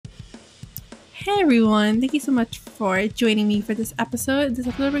Hey everyone, thank you so much for joining me for this episode. This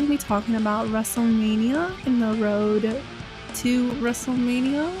episode we're going to be talking about Wrestlemania and the road to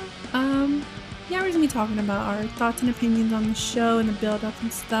Wrestlemania. Yeah, we're going to be talking about our thoughts and opinions on the show and the build up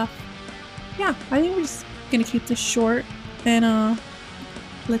and stuff. Yeah, I think we're just going to keep this short and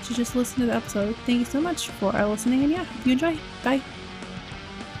let you just listen to the episode. Thank you so much for listening and yeah, hope you enjoy. Bye.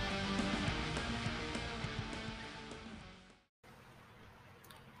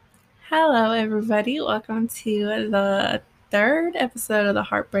 Hello, everybody. Welcome to the third episode of the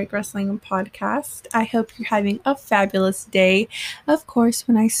Heartbreak Wrestling Podcast. I hope you're having a fabulous day. Of course,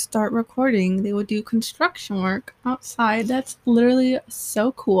 when I start recording, they will do construction work outside. That's literally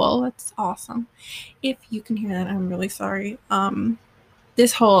so cool. That's awesome. If you can hear that, I'm really sorry.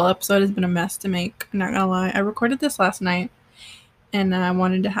 This whole episode has been a mess to make. I'm not gonna lie. I recorded this last night, and I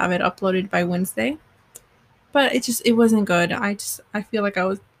wanted to have it uploaded by Wednesday, but it wasn't good. I feel like I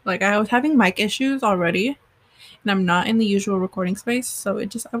was having mic issues already, and I'm not in the usual recording space, so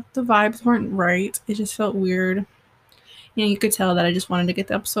the vibes weren't right. It just felt weird. You could tell that I just wanted to get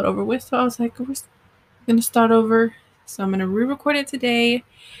the episode over with, so I was like, we're gonna start over. So I'm gonna re-record it today.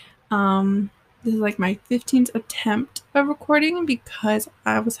 This is like my 15th attempt of recording because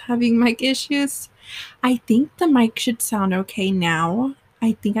I was having mic issues. I think the mic should sound okay now.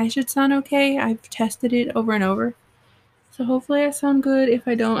 I think I should sound okay. I've tested it over and over. So hopefully I sound good. If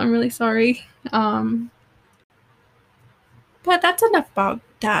I don't, I'm really sorry. But that's enough about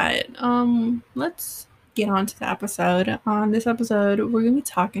that. Let's get on to the episode. On this episode, we're gonna be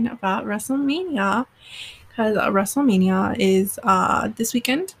talking about Wrestlemania because Wrestlemania is this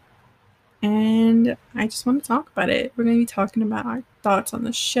weekend, and I just want to talk about it. We're gonna be talking about our thoughts on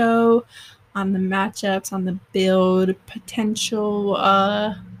the show, on the matchups, on the build, potential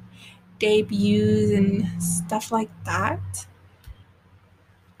debuts, and stuff like that.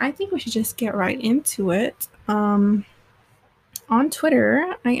 I think we should just get right into it. On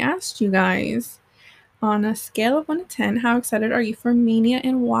Twitter, I asked you guys on a scale of 1 to 10, how excited are you for Mania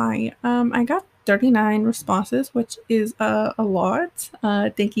and why? I got 39 responses, which is a lot.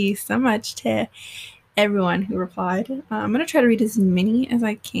 Thank you so much to everyone who replied. I'm going to try to read as many as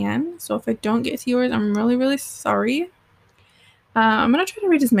I can. So if I don't get to yours, I'm really, really sorry. I'm going to try to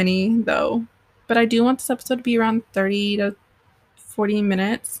read as many, though. But I do want this episode to be around 30 to 40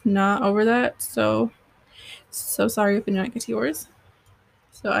 minutes, not over that. So sorry if I didn't get to yours.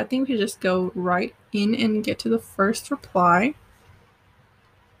 So I think we just go right in and get to the first reply.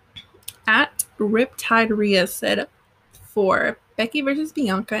 At Riptide Rhea said, 4. Becky versus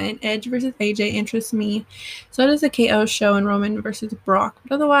Bianca and Edge versus AJ interests me. So does the KO show and Roman versus Brock.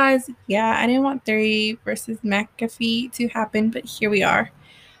 But otherwise, yeah, I didn't want Theory versus McAfee to happen, but here we are.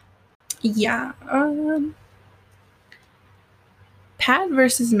 Yeah, Pat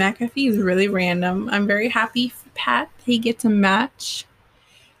versus McAfee is really random. I'm very happy for Pat. He gets a match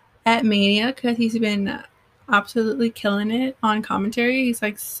at Mania because he's been absolutely killing it on commentary. He's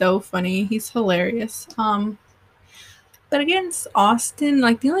like so funny. He's hilarious. But against Austin,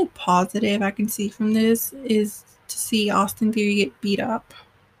 like the only positive I can see from this is to see Austin Theory get beat up.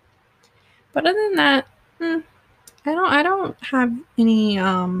 But other than that, I don't have any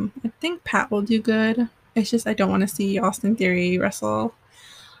I think Pat will do good. It's just I don't want to see Austin Theory wrestle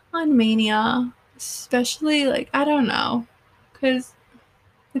on Mania. Especially like I don't know. Cause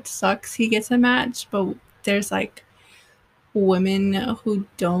it sucks he gets a match, but there's like women who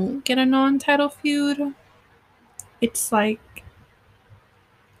don't get a non-title feud. It's like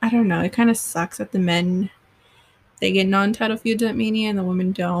I don't know, it kind of sucks that the men they get non-title feuds at Mania and the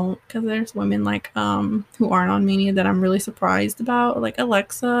women don't, because there's women like who aren't on Mania that I'm really surprised about, like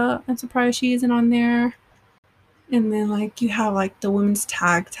Alexa. I'm surprised she isn't on there. And then like you have like the women's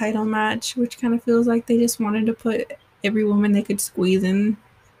tag title match, which kind of feels like they just wanted to put every woman they could squeeze in,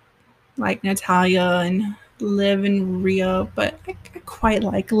 like Natalya and Liv and Rhea. But I quite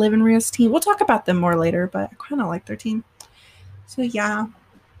like Liv and Rhea's team. We'll talk about them more later, but I kind of like their team. So yeah.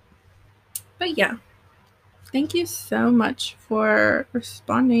 But yeah. Thank you so much for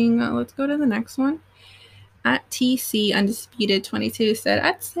responding. Let's go to the next one. At TC Undisputed 22 said,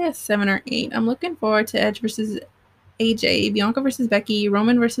 I'd say a 7 or 8. I'm looking forward to Edge versus AJ, Bianca versus Becky,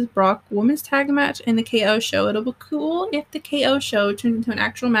 Roman versus Brock, women's tag match, and the KO show. It'll be cool if the KO show turns into an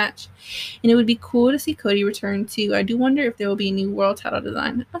actual match, and it would be cool to see Cody return too. I do wonder if there will be a new world title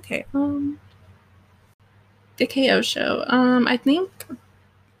design. Okay, the KO show. I think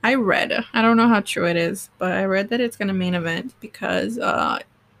I read, I don't know how true it is, but I read that it's going to main event because I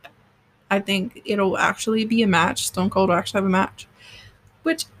think it'll actually be a match. Stone Cold will actually have a match,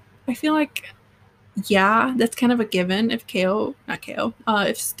 which I feel like yeah, that's kind of a given if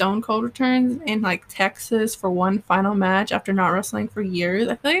if Stone Cold returns in like Texas for one final match after not wrestling for years.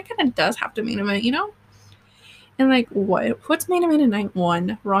 I feel like it kind of does have to main event, you know? And like what's main event in night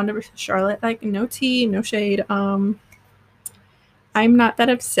one? Ronda versus Charlotte. Like no tea, no shade. I'm not that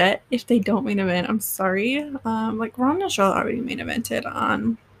upset if they don't main event. I'm sorry. Like Ronda and Charlotte already main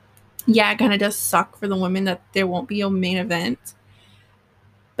evented. Yeah, it kind of does suck for the women that there won't be a main event.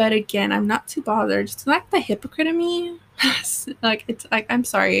 But again, I'm not too bothered. It's like the hypocrite of me. Like it's like I'm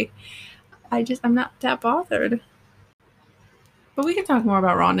sorry. I'm not that bothered. But we can talk more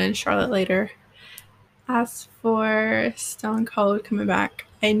about Ronda and Charlotte later. As for Stone Cold coming back,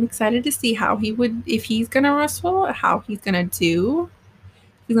 I'm excited to see how he would, if he's gonna wrestle, how he's gonna do.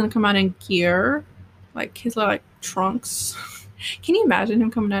 He's gonna come out in gear, like his little like trunks. Can you imagine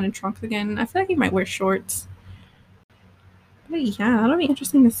him coming out in trunks again? I feel like he might wear shorts. But yeah, that'll be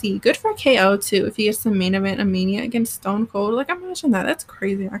interesting to see. Good for KO too if he gets the main event of Mania against Stone Cold. Like imagine that. That's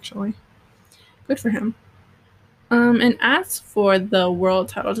crazy actually. Good for him. And as for the world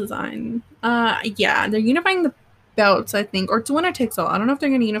title design, yeah, they're unifying the belts, I think, or it's winner takes all. I don't know if they're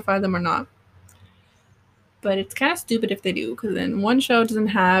gonna unify them or not. But it's kind of stupid if they do, because then one show doesn't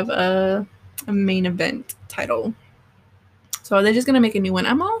have a main event title. So they're just gonna make a new one.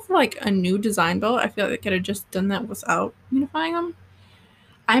 I'm all for like a new design belt. I feel like they could have just done that without unifying them.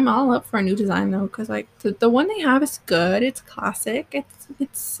 I'm all up for a new design though, because like the one they have is good. It's classic.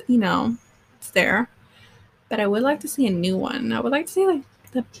 It's you know, it's there. But I would like to see a new one. I would like to see like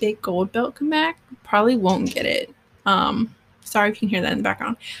the big gold belt come back. Probably won't get it. Sorry if you can hear that in the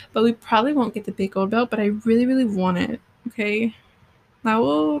background, but we probably won't get the big gold belt. But I really, really want it. Okay, I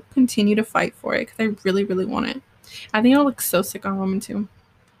will continue to fight for it because I really, really want it. I think it'll look so sick on Roman too.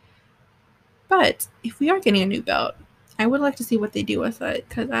 But if we are getting a new belt, I would like to see what they do with it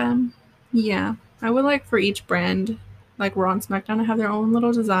because yeah, I would like for each brand, like Raw and SmackDown, to have their own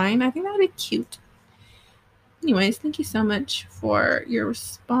little design. I think that would be cute. Anyways, thank you so much for your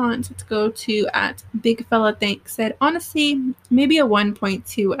response. Let's go to at Big Fella Thanks said, honestly, maybe a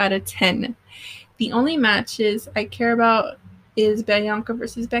 1.2 out of 10. The only matches I care about is Bianca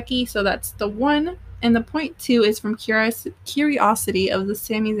versus Becky, so that's the 1. And the 0.2 is from curiosity of the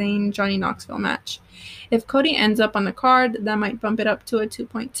Sami Zayn Johnny Knoxville match. If Cody ends up on the card, that might bump it up to a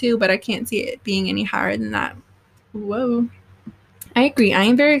 2.2, but I can't see it being any higher than that. Whoa. I agree. I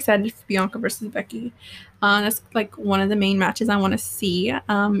am very excited for Bianca versus Becky. That's like one of the main matches I want to see.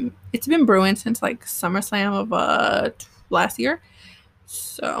 It's been brewing since like SummerSlam of last year,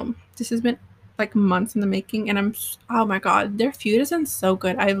 so this has been like months in the making. And oh my god, their feud has been so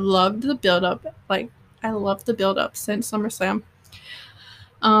good. I loved the build up. Like I loved the build up since SummerSlam.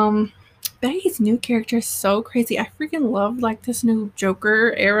 Becky's new character is so crazy. I freaking love like this new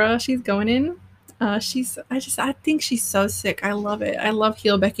Joker era she's going in. I think she's so sick. I love it. I love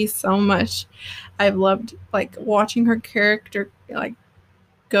heel Becky so much. I've loved like watching her character like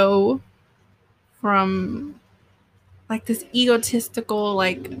go from like this egotistical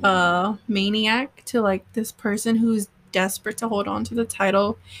like maniac to like this person who's desperate to hold on to the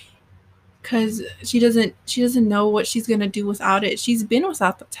title because she doesn't know what she's gonna do without it. She's been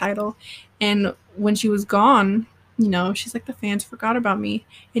without the title, and when she was gone, you know, she's like the fans forgot about me,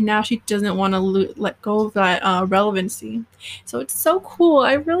 and now she doesn't want to let go of that relevancy. So it's so cool.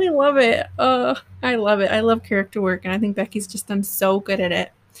 I really love it. I love it. I love character work, and I think Becky's just done so good at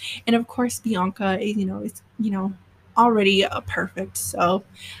it. And of course, Bianca is already perfect. So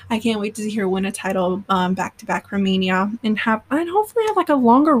I can't wait to see her win a title back to back from Mania and hopefully have like a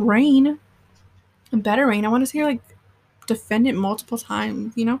longer reign. A better reign. I want to see her like defend it multiple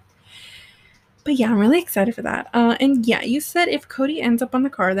times, you know? But yeah, I'm really excited for that. And yeah, you said if Cody ends up on the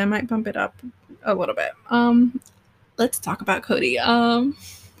card, that might bump it up a little bit. Let's talk about Cody.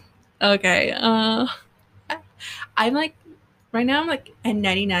 Okay. I'm like right now I'm like at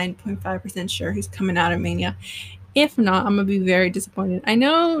 99.5% sure he's coming out of Mania. If not, I'm gonna be very disappointed. I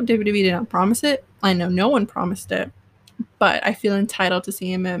know WWE did not promise it. I know no one promised it. But I feel entitled to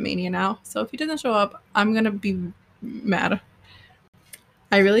see him at Mania now. So if he doesn't show up, I'm going to be mad.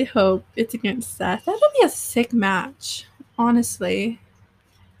 I really hope it's against Seth. That would be a sick match, honestly.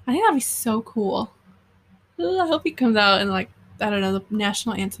 I think that'd be so cool. I hope he comes out and like, I don't know, the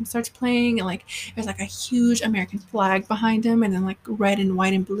national anthem starts playing and like there's like a huge American flag behind him and then like red and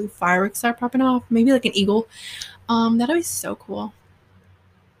white and blue fireworks start popping off. Maybe like an eagle. That'd be so cool.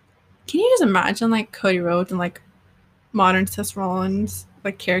 Can you just imagine like Cody Rhodes and like modern Seth Rollins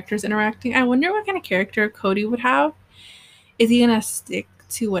like characters interacting? I wonder what kind of character Cody would have. Is he gonna stick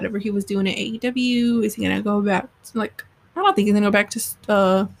to whatever he was doing at AEW? Is he gonna go back to, like, I don't think he's gonna go back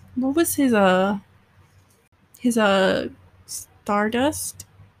to what was his his Stardust.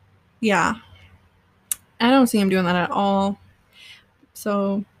 Yeah, I don't see him doing that at all.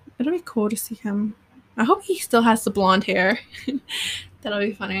 So it'll be cool to see him. I hope he still has the blonde hair. That'll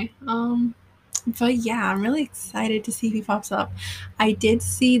be funny. But yeah, I'm really excited to see if he pops up. I did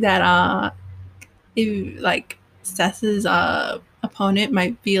see that like Seth's opponent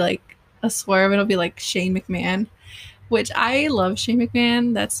might be like a swerve. It'll be like Shane McMahon, which I love Shane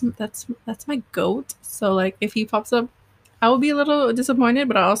McMahon. That's my goat. So like if he pops up, I will be a little disappointed,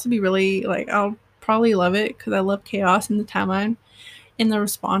 but I'll also be really like I'll probably love it because I love chaos in the timeline, and the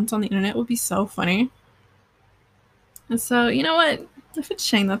response on the internet would be so funny. And so you know what? If it's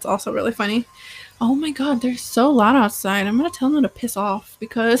Shane, that's also really funny. Oh my god, they're so loud outside. I'm gonna tell them to piss off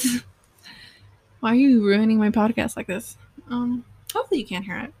because why are you ruining my podcast like this? Hopefully you can't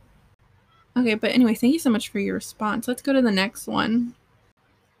hear it. Okay, but anyway, thank you so much for your response. Let's go to the next one.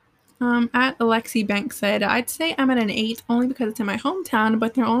 At Alexi Banks said, I'd say I'm at an 8 only because it's in my hometown,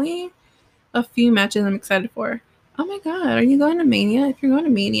 but there are only a few matches I'm excited for. Oh my god, are you going to Mania? If you're going to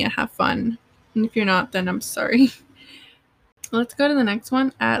Mania, have fun. And if you're not, then I'm sorry. Let's go to the next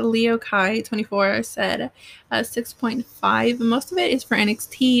one. At Leo Kai 24 said 6.5. Most of it is for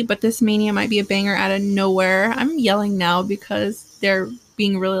NXT, but this Mania might be a banger out of nowhere. I'm yelling now because they're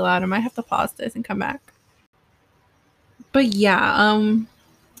being really loud. I might have to pause this and come back. But yeah,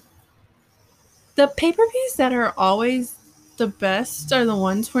 the pay-per-views that are always the best are the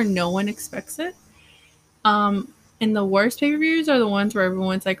ones where no one expects it. And the worst pay-per-views are the ones where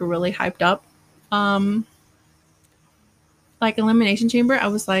everyone's like really hyped up. Like Elimination Chamber, I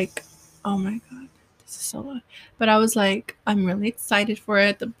was like, oh my god, this is so loud. But I was like, I'm really excited for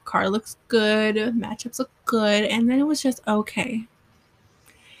it. The card looks good, matchups look good, and then it was just okay.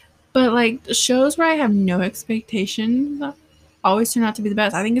 But like the shows where I have no expectations always turn out to be the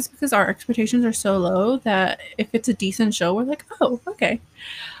best. I think it's because our expectations are so low that if it's a decent show, we're like, oh, okay.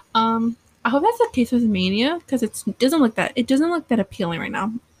 I hope that's the case with Mania because it doesn't look that appealing right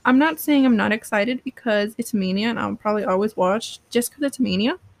now. I'm not saying I'm not excited because it's Mania and I'll probably always watch just because it's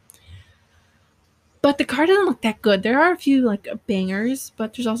Mania. But the card doesn't look that good. There are a few like bangers,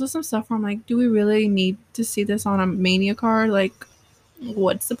 but there's also some stuff where I'm like, do we really need to see this on a Mania card? Like,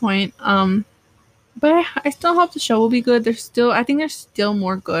 what's the point? But I still hope the show will be good. I think there's still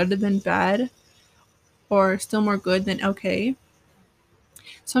more good than bad, or still more good than okay.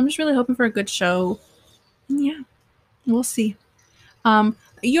 So I'm just really hoping for a good show. And yeah, we'll see.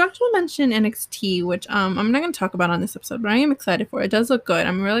 You actually mentioned NXT, which I'm not going to talk about on this episode, but I am excited for it. It does look good.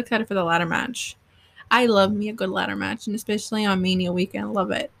 I'm really excited for the ladder match. I love me a good ladder match, and especially on Mania weekend,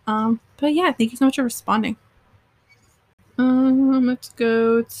 love it. But yeah, thank you so much for responding. Let's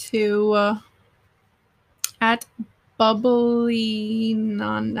go to at Bubbly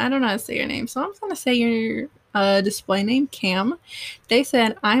Non. I don't know how to say your name, so I'm just gonna say your display name, Cam. They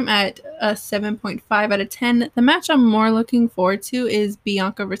said I'm at a 7.5 out of 10. The match I'm more looking forward to is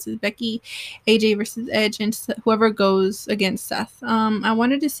Bianca versus Becky, AJ versus Edge, and whoever goes against Seth. I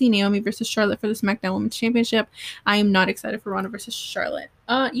wanted to see Naomi versus Charlotte for the SmackDown Women's Championship. I am not excited for Ronda versus Charlotte.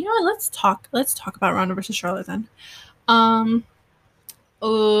 You know what? Let's talk about Ronda versus Charlotte then. Oh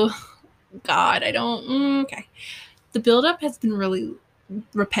God, I don't. Okay, the build-up has been really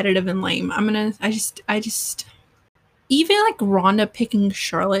repetitive and lame. I just even like Ronda picking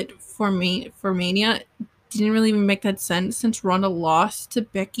Charlotte for Mania didn't really even make that sense since Ronda lost to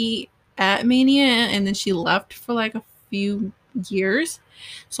Becky at Mania and then she left for like a few years.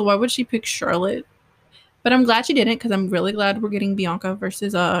 So why would she pick Charlotte? But I'm glad she didn't because I'm really glad we're getting Bianca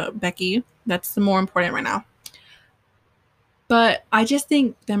versus Becky. That's the more important right now. But I just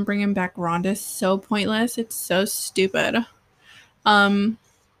think them bringing back Ronda is so pointless. It's so stupid.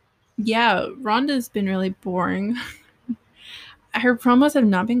 Yeah, Ronda's been really boring. Her promos have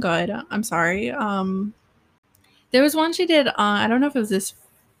not been good. I'm sorry. There was one she did, I don't know if it was this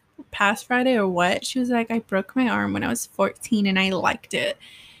past Friday or what. She was like, I broke my arm when I was 14 and I liked it.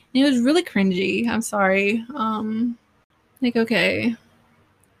 And it was really cringy. I'm sorry. Like, okay.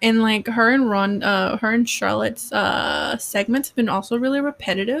 And like her and Charlotte's segments have been also really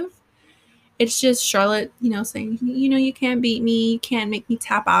repetitive. It's just Charlotte, saying, you can't beat me, you can't make me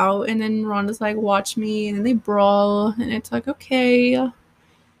tap out. And then Ronda's like, watch me. And then they brawl. And it's like, okay.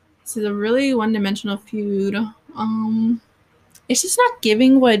 This is a really one-dimensional feud. It's just not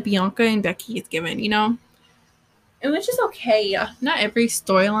giving what Bianca and Becky is given, And which is okay. Not every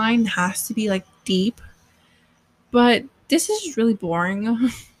storyline has to be like deep. But this is just really boring.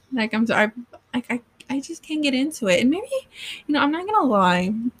 Like, I'm sorry. Like, I just can't get into it. And maybe, I'm not going to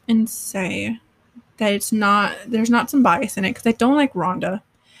lie and say that there's not some bias in it because I don't like Ronda.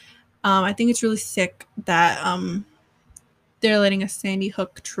 I think it's really sick that they're letting a Sandy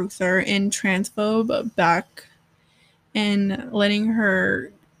Hook truther and transphobe back and letting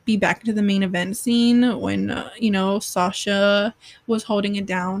her be back into the main event scene when, Sasha was holding it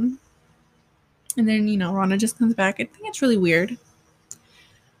down. And then, Ronda just comes back. I think it's really weird.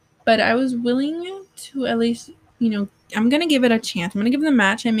 But I was willing to at least, I'm going to give it a chance. I'm going to give the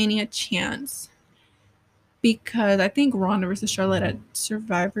match at Mania a chance. Because I think Ronda versus Charlotte at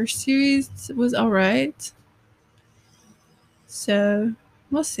Survivor Series was alright. So,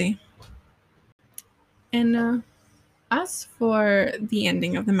 we'll see. And as for the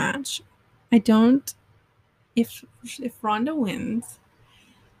ending of the match, if Ronda wins,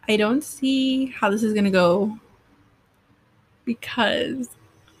 I don't see how this is going to go. Because,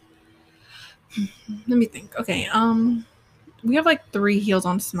 let me think. Okay, we have like 3 heels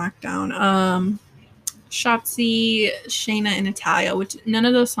on SmackDown. Shotzi, Shayna, and Natalya, which none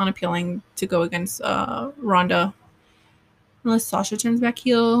of those sound appealing to go against Ronda. Unless Sasha turns back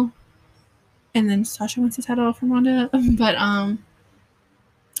heel. And then Sasha wins the title from Ronda. But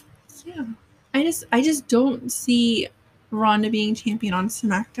yeah. I just don't see Ronda being champion on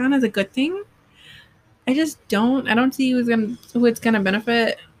SmackDown as a good thing. I just don't. I don't see who it's gonna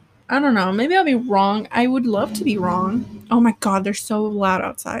benefit. I don't know. Maybe I'll be wrong. I would love to be wrong. Oh my god, they're so loud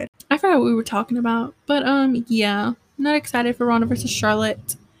outside. I forgot what we were talking about. But yeah. Not excited for Ronda versus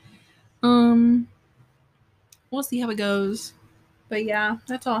Charlotte. We'll see how it goes. But yeah,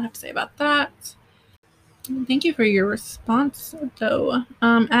 that's all I have to say about that. Thank you for your response, though.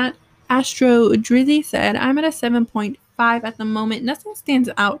 At Astro Drizzy said, I'm at a 7.5 at the moment. Nothing stands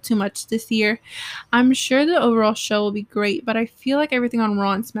out too much this year. I'm sure the overall show will be great, but I feel like everything on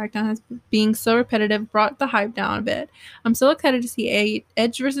Raw and SmackDown has being so repetitive brought the hype down a bit. I'm so excited to see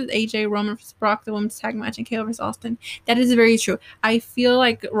Edge versus AJ, Roman versus Brock, the women's tag match, and KO versus Austin. That is very true. I feel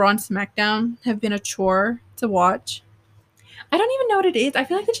like Raw and SmackDown have been a chore to watch. I don't even know what it is. I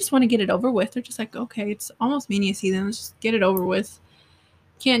feel like they just want to get it over with. They're just like, okay, it's almost Mania season. Let's just get it over with.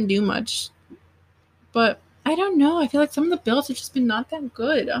 Can't do much. But I don't know. I feel like some of the builds have just been not that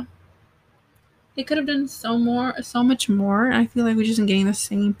good. They could have done so much more. I feel like we're just getting the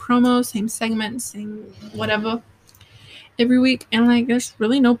same promos, same segments, same whatever every week. And like, there's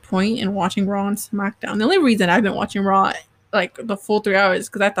really no point in watching Raw and SmackDown. The only reason I've been watching Raw like the full 3 hours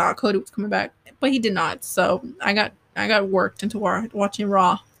because I thought Cody was coming back, but he did not. So I got worked into watching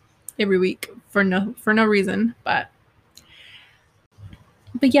Raw every week for no reason. But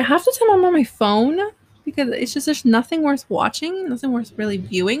yeah, half the time I'm on my phone because it's just there's nothing worth watching, nothing worth really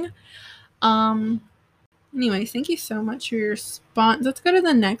viewing. Anyways, thank you so much for your response. Let's go to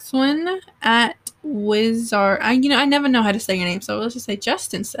the next one at Wizard. I never know how to say your name, so let's just say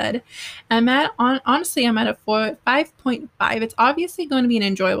Justin said, honestly, I'm at a 5.5. It's obviously going to be an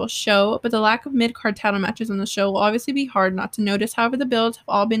enjoyable show, but the lack of mid-card title matches on the show will obviously be hard not to notice. However, the builds have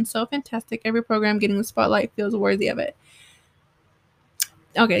all been so fantastic. Every program getting the spotlight feels worthy of it.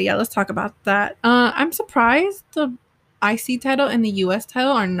 Okay, yeah, let's talk about that. I'm surprised the IC title and the US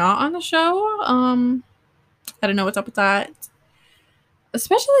title are not on the show. I don't know what's up with that.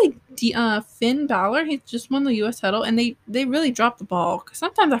 Especially Finn Balor, he just won the U.S. title, and they really dropped the ball. Because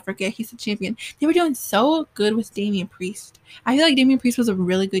sometimes I forget he's the champion. They were doing so good with Damian Priest. I feel like Damian Priest was a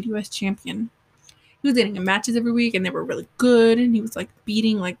really good U.S. champion. He was getting in matches every week, and they were really good. And he was like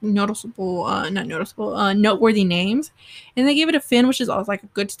beating like noteworthy names. And they gave it to Finn, which is also like a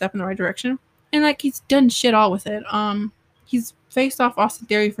good step in the right direction. And like he's done shit all with it. He's faced off Austin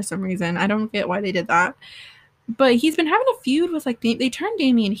Theory for some reason. I don't get why they did that. But he's been having a feud with like they turned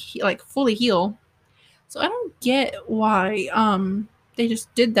Damian like fully heel, so I don't get why they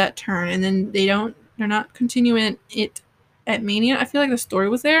just did that turn and then they're not continuing it at Mania. I feel like the story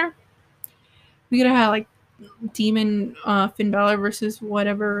was there. We could have had like Demon Finn Balor versus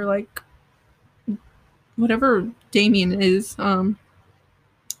whatever Damian is. And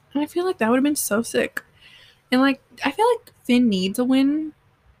I feel like that would have been so sick. And like I feel like Finn needs a win.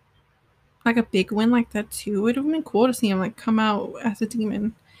 Like a big win like that too. It would have been cool to see him like come out as a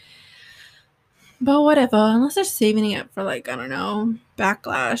demon. But whatever, unless they're saving it for like, I don't know,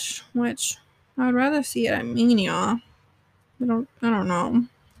 Backlash, which I would rather see it at Mania. I don't know.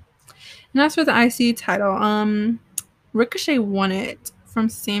 And as for the IC title, Ricochet won it from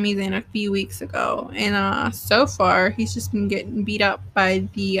Sami Zayn a few weeks ago. And so far he's just been getting beat up by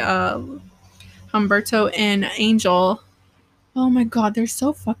the Humberto and Angel. Oh my god, they're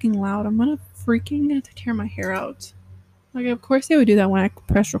so fucking loud. I'm gonna freaking have to tear my hair out. Like, of course they would do that when I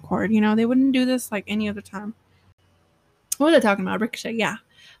press record. They wouldn't do this like any other time. What was I talking about? Ricochet, yeah.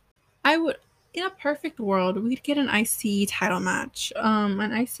 I would in a perfect world, we'd get an IC title match,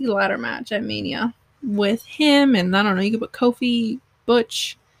 an IC ladder match at Mania with him, and I don't know, you could put Kofi,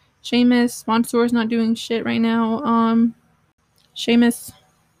 Butch, Sheamus. Mansoor's not doing shit right now. Sheamus,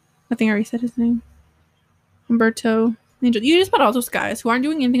 I think I already said his name. Humberto, Angel. You just put all those guys who aren't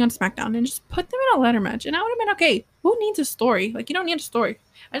doing anything on SmackDown and just put them in a ladder match, and I would have been okay. Who needs a story? Like, you don't need a story.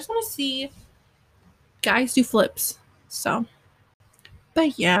 I just want to see guys do flips. So,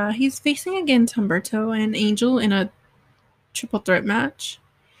 but yeah, he's facing against Humberto and Angel in a triple threat match.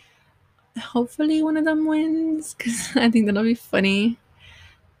 Hopefully one of them wins, because I think that'll be funny.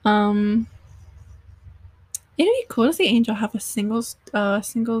 It'd be cool to see Angel have a singles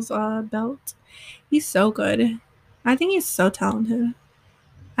belt. He's so good. I think he's so talented.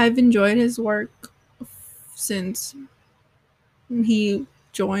 I've enjoyed his work since he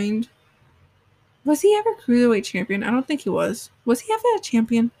joined. Was he ever cruiserweight champion? I don't think he was. Was he ever a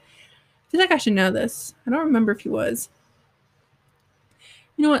champion? I feel like I should know this. I don't remember if he was.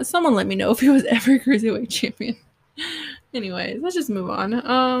 You know what? Someone let me know if he was ever cruiserweight champion. Anyways, let's just move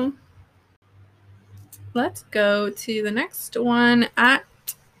on. Let's go to the next one. At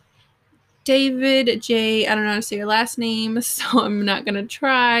David J, I don't know how to say your last name, so I'm not gonna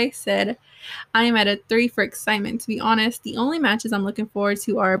try, said, I am at a 3 for excitement. To be honest, the only matches I'm looking forward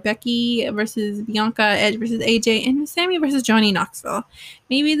to are Becky versus Bianca, Edge versus AJ, and Sammy versus Johnny Knoxville.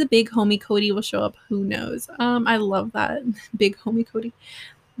 Maybe the big homie Cody will show up. Who knows? I love that. Big homie Cody.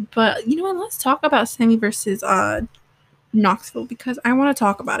 But you know what? Let's talk about Sammy versus Knoxville, because I want to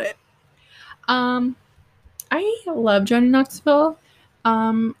talk about it. I love Johnny Knoxville.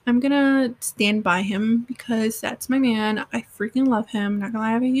 I'm gonna stand by him because that's my man. I freaking love him. Not gonna lie,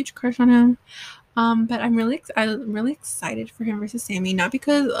 I have a huge crush on him. But I'm really excited for him versus Sammy. Not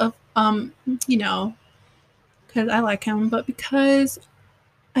because of because I like him, but because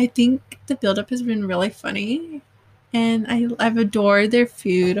I think the build-up has been really funny, and I've adored their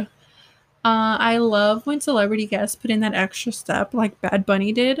feud. I love when celebrity guests put in that extra step, like Bad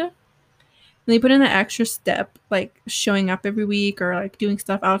Bunny did. They put in that extra step, like showing up every week or like doing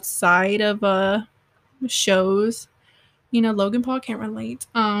stuff outside of shows. You know, Logan Paul can't relate.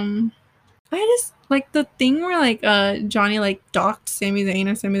 I just like the thing where like Johnny like docked Sami Zayn,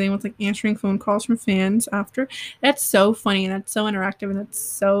 and Sami Zayn was like answering phone calls from fans after. That's so funny, and that's so interactive, and that's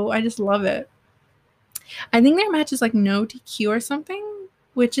so, I just love it. I think their match is like no DQ or something,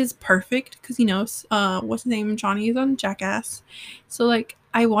 which is perfect because what's his name? Johnny is on Jackass. So like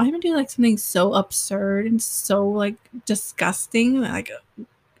I want him to do like something so absurd and so like disgusting,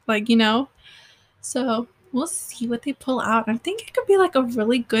 So we'll see what they pull out. I think it could be like a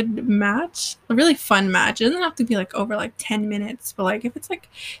really good match, a really fun match. It doesn't have to be like over like 10 minutes, but like if it's like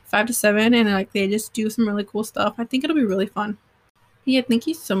 5 to 7 and like they just do some really cool stuff, I think it'll be really fun. Yeah, thank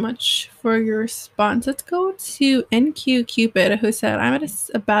you so much for your response. Let's go to NQ Cupid, who said, I'm at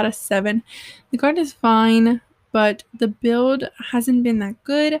about a 7. The card is fine, but the build hasn't been that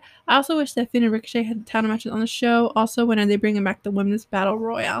good. I also wish that Finn and Ricochet had title matches on the show. Also, when are they bringing back the Women's Battle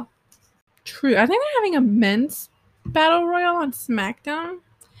Royale? True. I think they're having a men's Battle Royale on SmackDown.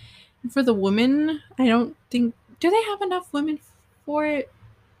 And for the women, I don't think... Do they have enough women for it?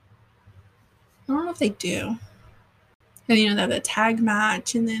 I don't know if they do. And they have the tag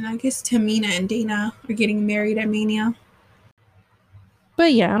match, and then I guess Tamina and Dana are getting married at Mania.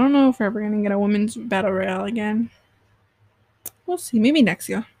 But yeah, I don't know if we're ever gonna get a women's battle royale again. We'll see, maybe next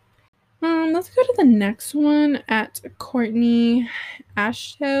year. Let's go to the next one at Courtney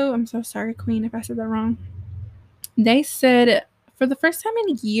Ashto. I'm so sorry, Queen, if I said that wrong. They said, for the first time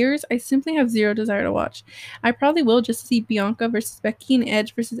in years, I simply have zero desire to watch. I probably will just see Bianca versus Becky and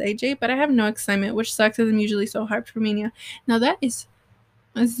Edge versus AJ, but I have no excitement, which sucks as I'm usually so hyped for Mania. Now that is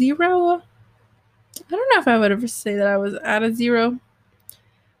a 0. I don't know if I would ever say that I was at a 0,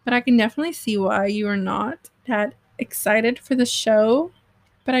 but I can definitely see why you are not that excited for the show.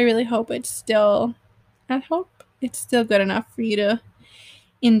 But I really hope it's still good enough for you to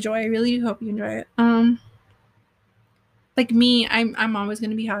enjoy. I really do hope you enjoy it. Like me, I'm always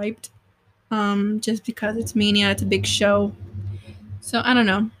gonna be hyped. Just because it's Mania, it's a big show. So I don't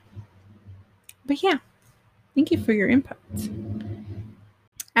know. But yeah, thank you for your input.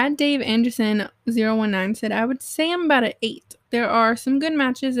 At Dave Anderson 019 said, I would say I'm about an 8. There are some good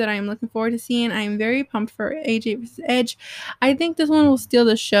matches that I am looking forward to seeing. I am very pumped for AJ versus Edge. I think this one will steal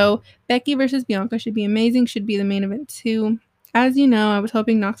the show. Becky versus Bianca should be amazing. Should be the main event too. As you know, I was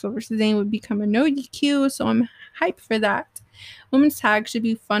hoping Knoxville versus Zayn would become a no DQ, so I'm hyped for that. Women's tag should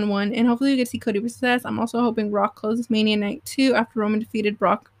be a fun one, and hopefully we get to see Cody versus Seth. I'm also hoping Rock closes Mania Night 2 after Roman defeated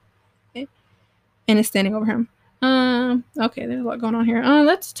Brock and is standing over him. Okay, there's a lot going on here.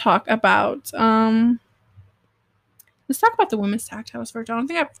 Let's talk about the women's tag titles first. I don't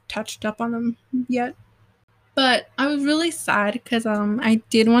think I've touched up on them yet. But I was really sad because I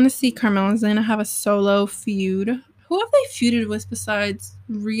did want to see Carmella and Zelina have a solo feud. Who have they feuded with besides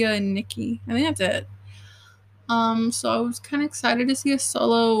Rhea and Nikki? I think that's it. So I was kind of excited to see a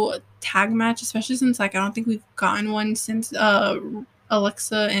solo tag match, especially since like I don't think we've gotten one since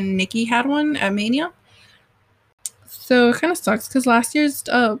Alexa and Nikki had one at Mania. So it kind of sucks because last year's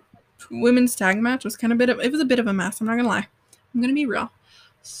women's tag match was kind of it was a bit of a mess. I'm not gonna lie. I'm gonna be real.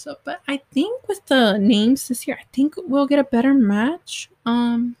 So, but I think with the names this year, I think we'll get a better match.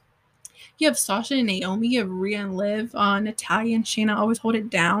 You have Sasha and Naomi, you have Rhea and Liv, Natalya and Shayna always hold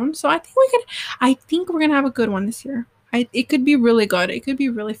it down. So I think we're gonna have a good one this year. It could be really good. It could be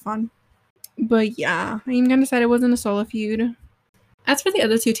really fun. But yeah, I'm gonna decide it wasn't a solo feud. As for the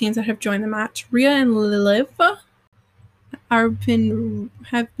other two teams that have joined the match, Rhea and Liv have been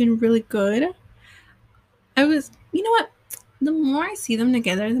really good. You know what? The more I see them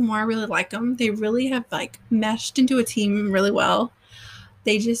together, the more I really like them. They really have like meshed into a team really well.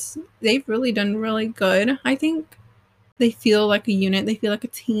 They've really done really good. I think they feel like a unit. They feel like a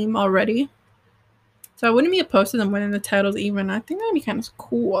team already. So I wouldn't be opposed to them winning the titles even. I think that'd be kind of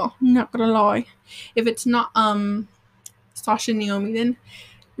cool. I'm not gonna lie. If it's not Sasha and Naomi, then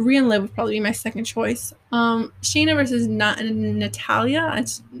Rhea and Liv would probably be my second choice. Shayna versus Natalya,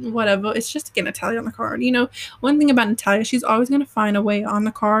 it's whatever. It's just to get Natalya on the card. You know, one thing about Natalya, she's always going to find a way on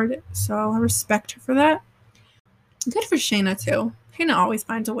the card. So I respect her for that. Good for Shayna, too. Shayna always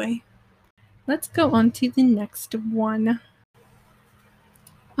finds a way. Let's go on to the next one.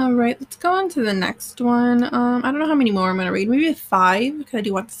 Alright, let's go on to the next one. I don't know how many more I'm going to read. Maybe 5, because I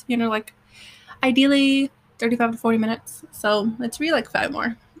do want this, like, ideally 35 to 40 minutes. So let's read like 5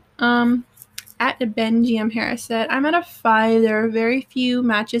 more. At Ben GM Harris said, I'm at a 5. There are very few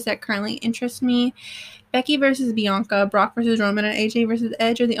matches that currently interest me. Becky versus Bianca, Brock versus Roman, and AJ versus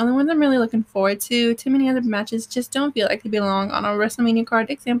Edge are the only ones I'm really looking forward to. Too many other matches just don't feel like they belong on a WrestleMania card.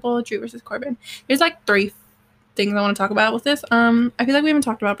 Example, Drew versus Corbin. There's like 3 things I want to talk about with this. I feel like we haven't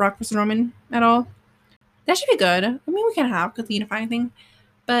talked about Brock versus Roman at all. That should be good. I mean, we can have because the unifying thing.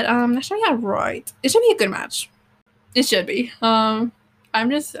 But that should be alright. It should be a good match. It should be. I'm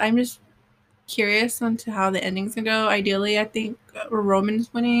just curious on to how the ending's gonna go. Ideally, I think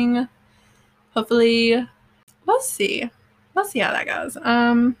Roman's winning. Hopefully, we'll see. We'll see how that goes.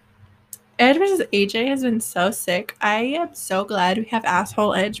 Edge versus AJ has been so sick. I am so glad we have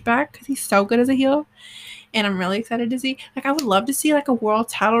asshole Edge back because he's so good as a heel. And I'm really excited to see. Like, I would love to see like a world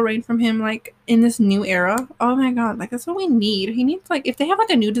title reign from him, like in this new era. Oh my god, like that's what we need. He needs like if they have like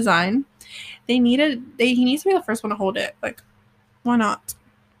a new design, he needs to be the first one to hold it. Like, why not?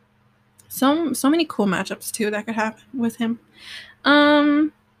 So many cool matchups too that could happen with him.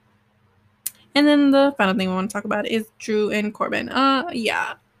 And then the final thing we want to talk about is Drew and Corbin.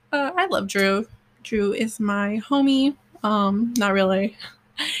 I love Drew. Drew is my homie. Not really.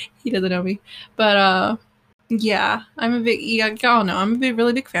 He doesn't know me, but yeah, I'm a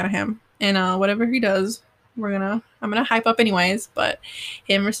really big fan of him, and whatever he does, I'm gonna hype up anyways. But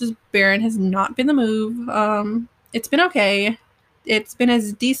him versus Baron has not been the move. It's been okay. It's been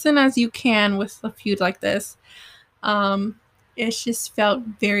as decent as you can with a feud like this. It's just felt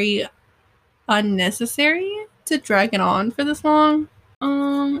very unnecessary to drag it on for this long.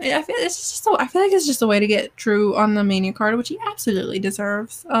 I feel like it's just a way to get Drew on the Mania card, which he absolutely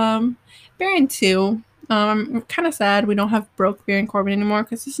deserves. Baron too. I'm kind of sad we don't have broke Baron Corbin anymore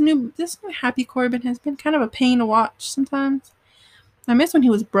because this new happy Corbin has been kind of a pain to watch sometimes. I miss when he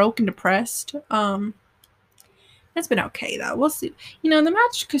was broke and depressed. It's been okay though. We'll see. The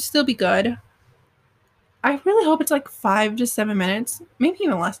match could still be good. I really hope it's like 5 to 7 minutes, maybe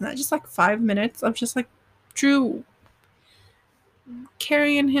even less than that. Just like 5 minutes of just like Drew not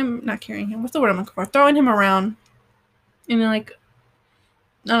carrying him. What's the word I'm looking for? Throwing him around, and then like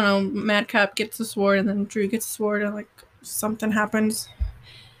I don't know, Madcap gets the sword, and then Drew gets the sword, and like something happens.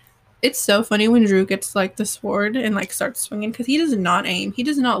 It's so funny when Drew gets like the sword and like starts swinging because he does not aim. He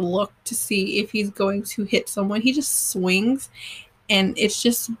does not look to see if he's going to hit someone. He just swings, and it's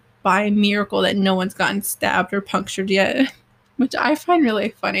just by miracle that no one's gotten stabbed or punctured yet, which I find really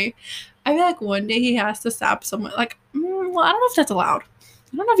funny. I feel like one day he has to stab someone. Like, well, I don't know if that's allowed.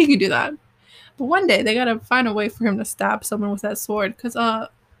 I don't know if he can do that. But one day they gotta find a way for him to stab someone with that sword. Because,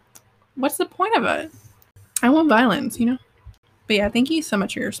 what's the point of it? I want violence, But yeah, thank you so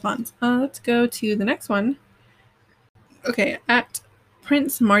much for your response. Let's go to the next one. Okay, at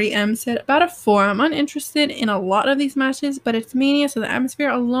Prince Marty M said, about a 4. I'm uninterested in a lot of these matches, but it's Mania, so the atmosphere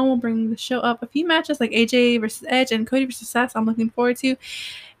alone will bring the show up. A few matches like AJ versus Edge and Cody versus Seth I'm looking forward to,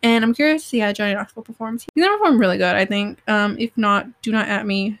 and I'm curious to see how Johnny Knoxville performs. He's gonna perform really good, I think. If not, do not at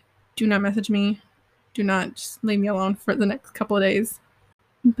me, do not message me, do not just leave me alone for the next couple of days.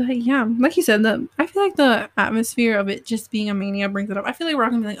 But yeah, like you said, I feel like the atmosphere of it just being a Mania brings it up. I feel like we're all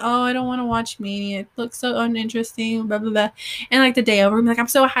gonna be like, oh, I don't want to watch Mania. It looks so uninteresting, blah, blah, blah. And like the day over, we're gonna be like, I'm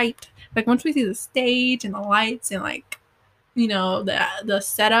so hyped. Like once we see the stage and the lights and like, you know, the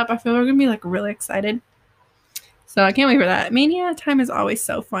setup, I feel we're gonna be like really excited. So I can't wait for that. Mania time is always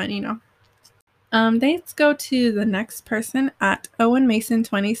so fun, you know. Let's go to the next person at Owen Mason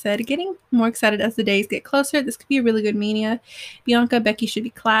 20 said, getting more excited as the days get closer. This could be a really good Mania. Bianca, Becky should be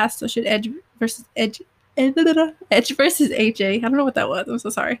class. So should Edge versus AJ. I don't know what that was. I'm so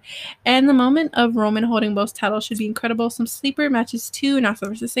sorry. And the moment of Roman holding both titles should be incredible. Some sleeper matches too. Knoxville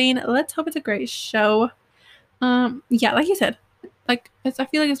versus Zayn. Let's hope it's a great show. Yeah, like you said, like I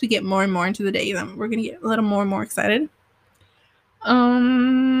feel like as we get more and more into the days, we're gonna get a little more and more excited.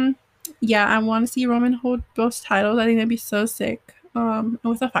 Yeah, I want to see Roman hold both titles. I think that'd be so sick.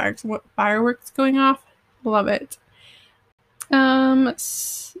 With the fireworks going off, love it.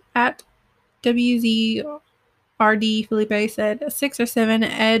 At WZRD Felipe said 6 or 7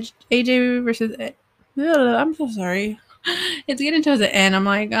 Edge AJ versus Ed. I'm so sorry. It's getting towards the end. I'm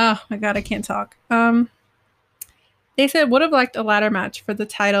like, oh my god, I can't talk. They said would have liked a ladder match for the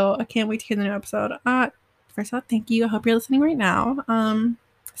title. I can't wait to hear the new episode. First of all, thank you. I hope you're listening right now.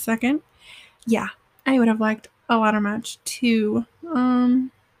 Second, yeah, I would have liked a ladder match too. We're gonna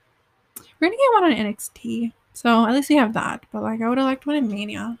get one on NXT, so at least we have that. But like, I would have liked one in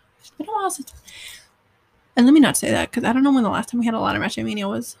Mania. It's been a while since. And let me not say that because I don't know when the last time we had a ladder match in Mania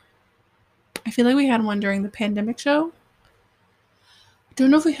was. I feel like we had one during the pandemic show. I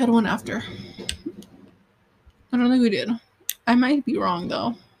don't know if we had one after. I don't think we did. I might be wrong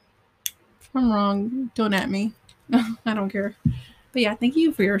though. If I'm wrong, don't at me. I don't care. But yeah, thank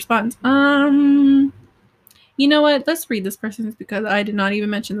you for your response. You know what? Let's read this person's because I did not even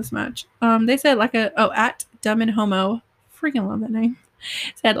mention this match. They said like at Dumb and Homo. Freaking love that name.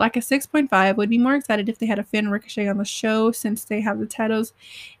 Said like a 6.5. Would be more excited if they had a Finn Ricochet on the show since they have the titles,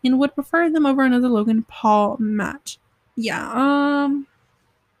 and would prefer them over another Logan Paul match. Yeah. I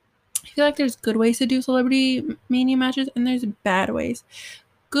feel like there's good ways to do Celebrity Mania matches and there's bad ways.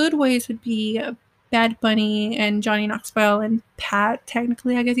 Good ways would be Bad Bunny and Johnny Knoxville and Pat.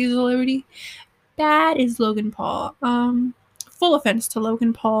 Technically, I guess he's a celebrity. Bad is Logan Paul. Full offense to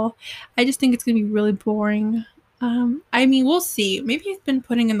Logan Paul. I just think it's gonna be really boring. I mean, we'll see. Maybe he's been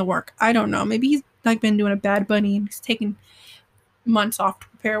putting in the work. I don't know. Maybe he's like been doing a Bad Bunny and he's taking months off to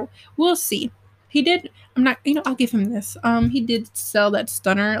prepare. We'll see. He did. I'm not. You know, I'll give him this. He did sell that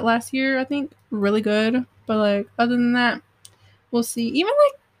stunner last year. I think really good. But like other than that, we'll see. Even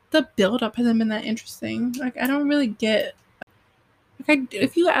like the build up hasn't been that interesting. Like I don't really get. Like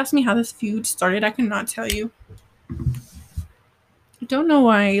if you ask me how this feud started, I cannot tell you. I don't know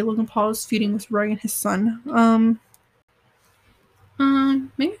why Logan Paul is feuding with Roy and his son.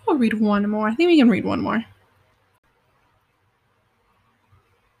 Maybe I'll read one more. I think we can read one more.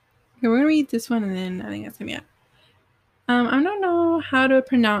 Okay, we're gonna read this one and then I think that's gonna be it. I don't know how to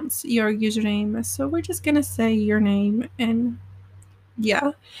pronounce your username, so we're just gonna say your name and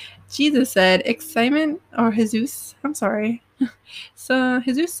yeah. Jesus said excitement, or Jesus, I'm sorry. So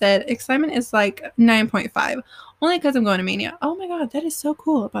Jesus said excitement is like 9.5, only because I'm going to Mania. Oh my god, that is so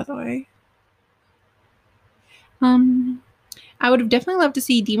cool, by the way. I would have definitely loved to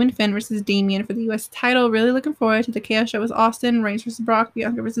see Demon Finn versus Damian for the US title. Really looking forward to the Chaos Show with Austin, Reigns versus Brock,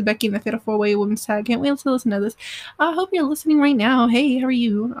 Bianca versus Becky in the Fatal 4-Way Women's Tag. Can't wait to listen to this. I hope you're listening right now. Hey, how are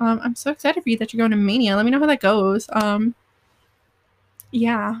you? I'm so excited for you that you're going to Mania. Let me know how that goes.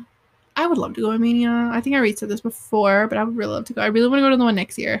 Yeah. I would love to go to Mania. I think I already said this before, but I would really love to go. I really want to go to the one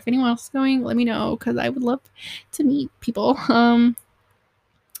next year. If anyone else is going, let me know because I would love to meet people.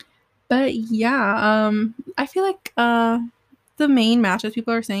 But yeah, I feel like the main matches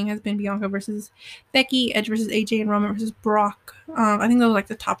people are saying has been Bianca versus Becky, Edge versus AJ, and Roman versus Brock. I think those are like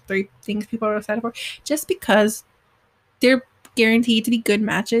the top 3 things people are excited for, just because they're guaranteed to be good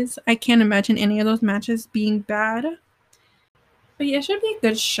matches. I can't imagine any of those matches being bad. But yeah, it should be a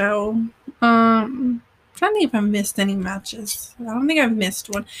good show. I'm trying to think if I missed any matches. I don't think I've missed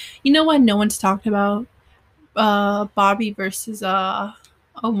one. You know what? No one's talked about Bobby versus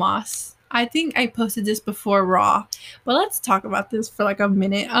Omos. I think I posted this before Raw, but let's talk about this for like a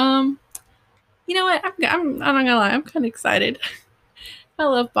minute. You know what? I'm not gonna lie. I'm kind of excited. I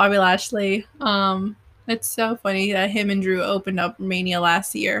love Bobby Lashley. It's so funny that him and Drew opened up Mania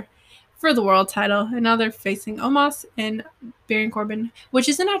last year for the world title, and now they're facing Omos and Baron Corbin, which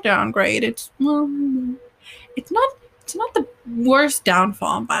isn't a downgrade. It's it's not the worst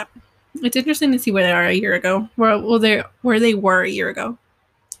downfall, but it's interesting to see where they are a year ago. Where they were a year ago.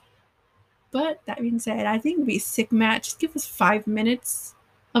 But that being said, I think it'd be a sick match. Just give us 5 minutes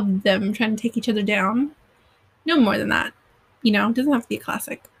of them trying to take each other down. No more than that. You know, it doesn't have to be a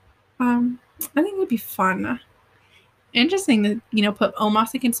classic. I think it would be fun. Interesting to, you know, put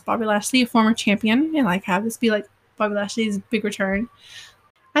Omos against Bobby Lashley, a former champion, and like have this be like Bobby Lashley's big return.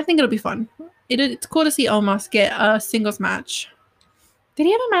 I think it'll be fun. It's cool to see Omos get a singles match. Did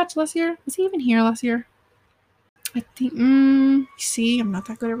he have a match last year? Was he even here last year? I think, see, I'm not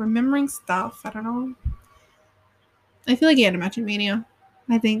that good at remembering stuff. I don't know. I feel like he had a match in Mania.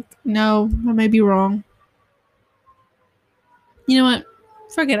 I think, no, I might be wrong. You know what?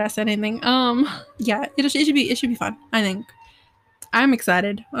 Forget I said anything. Yeah, it should be fun. I think. I'm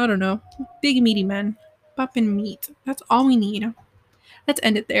excited. I don't know. Big meaty men, popping meat. That's all we need. Let's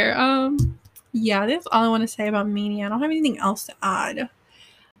end it there. Yeah, that's all I want to say about Mania. I don't have anything else to add.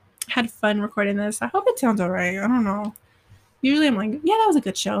 Had fun recording this. I hope it sounds alright. I don't know. Usually I'm like, yeah, that was a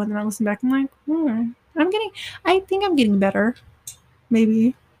good show, and then I listen back and I'm like, I think I'm getting better.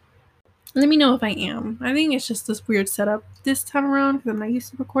 Maybe. Let me know if I am. I think it's just this weird setup this time around because I'm not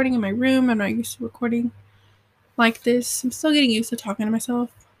used to recording in my room. I'm not used to recording like this. I'm still getting used to talking to myself.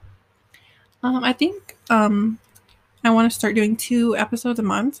 I think I want to start doing 2 episodes a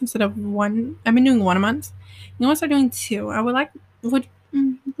month instead of 1. I've been doing 1 a month. I want to start doing 2. I would like would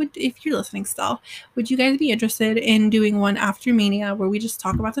if you're listening still, would you guys be interested in doing one after Mania where we just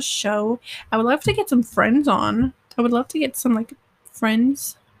talk about the show? I would love to get some friends on. I would love to get some like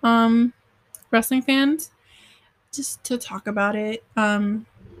friends, wrestling fans, just to talk about it. I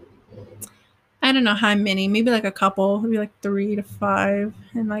don't know how many, maybe like a couple, maybe like 3 to 5,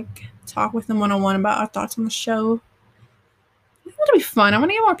 and like talk with them one-on-one about our thoughts on the show. I think it'll be fun. I want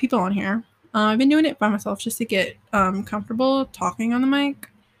to get more people on here. I've been doing it by myself just to get comfortable talking on the mic,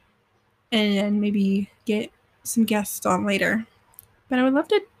 and then maybe get some guests on later. But I would love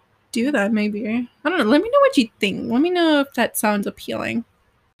to do that maybe. I don't know. Let me know what you think. Let me know if that sounds appealing.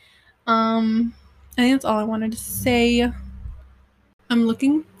 I think that's all I wanted to say. I'm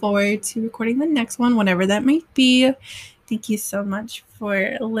looking forward to recording the next one, whatever that might be. Thank you so much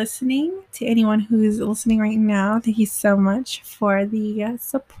for listening. To anyone who's listening right now, thank you so much for the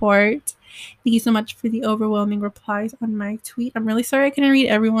support. Thank you so much for the overwhelming replies on my tweet. I'm really sorry I couldn't read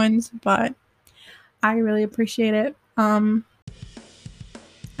everyone's, but I really appreciate it. I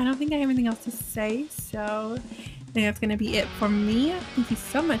don't think I have anything else to say, so I think that's going to be it for me. Thank you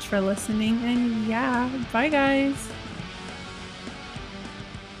so much for listening, and yeah, bye guys.